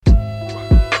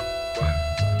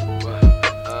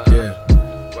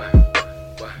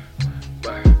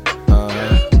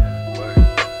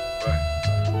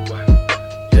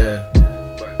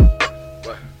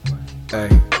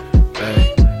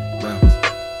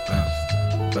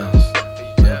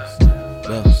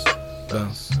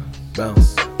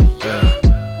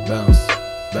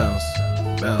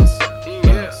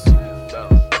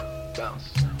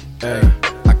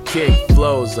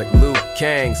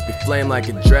be flame like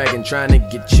a dragon, trying to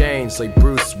get changed like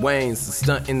Bruce Wayne. So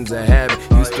stunting's a habit,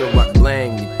 used to rock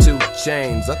bling, need 2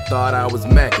 chains. I thought I was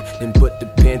macking, then put the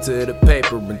pen to the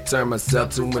paper and turn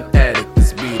myself to an addict.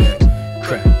 This be that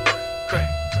crack,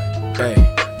 hey,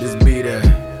 this be that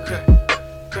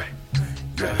crack,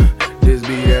 yeah, this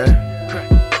be that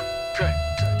crack,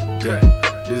 yeah,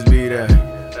 this be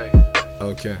that,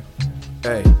 okay,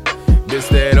 hey. This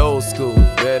that old school,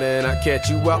 better not catch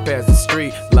you out past the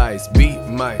street lights. Beat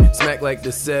might smack like the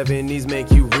 70s, make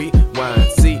you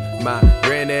rewind. See my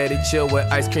granddaddy chill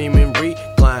with ice cream and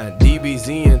recline.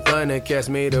 DBZ and Thundercats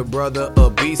made a brother a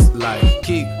beast like.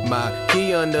 Keep my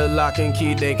key under lock and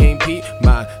key, they can't peep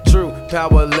my true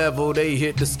power level. They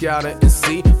hit the scouter and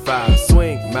C5.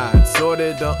 Swing my sword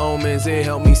at the omens, it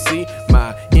help me see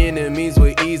my enemies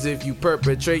with ease. If you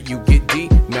perpetrate, you get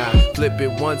denied. Flip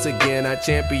it once again, I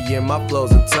champion my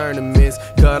flows in tournaments.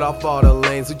 Cut off all the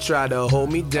lanes who try to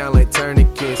hold me down like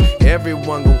tourniquets.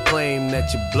 Everyone gon' claim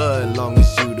that your blood, long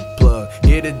as you the plug.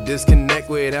 Hit a disconnect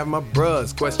with half my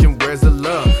bros. Question where's the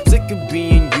love? Sick of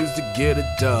being used to get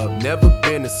a dub. Never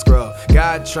been a scrub.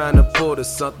 God trying to pull to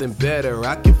something better.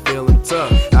 I can feel him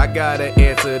tough. I gotta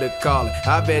answer the calling.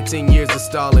 I've had 10 years of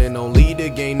stalling. Only to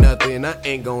gain nothing. I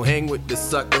ain't gon' hang with the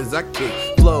suckers. I kick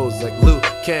flows like Luke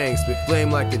Kang. Spit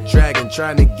flame like a dragon.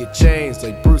 Trying to get changed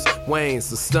like Bruce Wayne.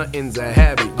 So stunting's a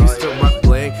habit. Used to rock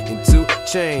bling in 2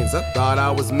 chains. I thought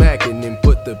I was macking. Then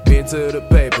put the pen to the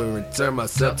paper and turn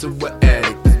myself to an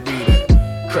addict. This be that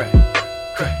crack,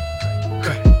 crack,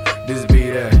 crack. This be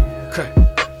that crack,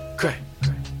 crack,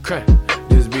 crack.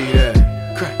 This be that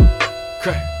crack,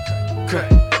 crack, crack.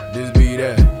 This be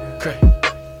that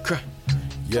crack, crack.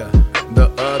 Yeah. The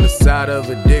other side of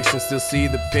addiction, still see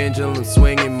the pendulum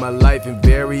swinging. My life in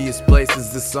various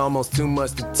places, it's almost too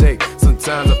much to take.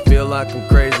 Sometimes I feel like I'm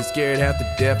crazy, scared half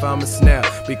to death I'ma snap.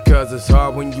 Because it's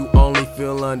hard when you only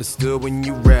feel understood when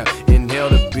you rap. Inhale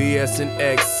the BS and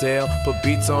exhale, put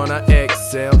beats on, I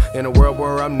exhale. In a world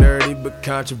where I'm nerdy, but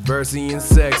controversy and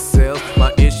sex sells.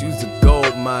 My issues are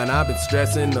gold mine, I've been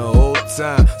stressing the whole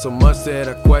time. So much that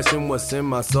I question what's in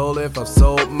my soul if I've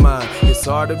sold mine. It's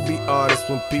hard to be artist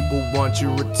when people want you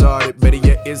retarded. Better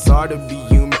yet, it's hard to be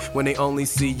human when they only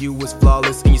see you as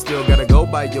flawless. And you still gotta go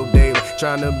by your daily,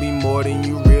 trying to be more than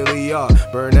you really are.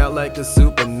 Burn out like a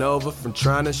supernova from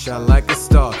trying to shine like a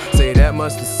star. Say that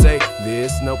much to say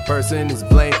this, no person is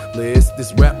blameless.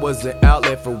 This rap was an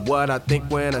outlet for what I think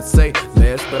when I say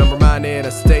less. But I'm reminded I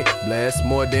stay blessed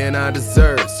more than I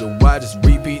deserve. So I just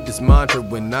repeat this mantra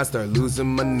when I start losing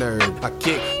my nerve. I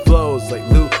kick flows like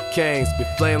Luke Kang, spit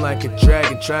flame like a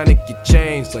dragon, trying to get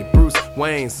changed like Bruce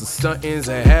Wayne. So stunting's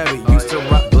a habit, used to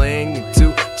rock bling in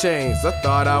 2 chains. I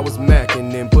thought I was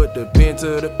macking, then put the pen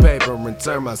to the paper and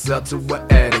turn myself to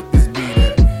an addict. This be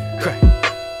that crack,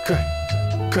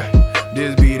 crack, crack.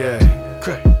 This be that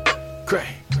crack, crack.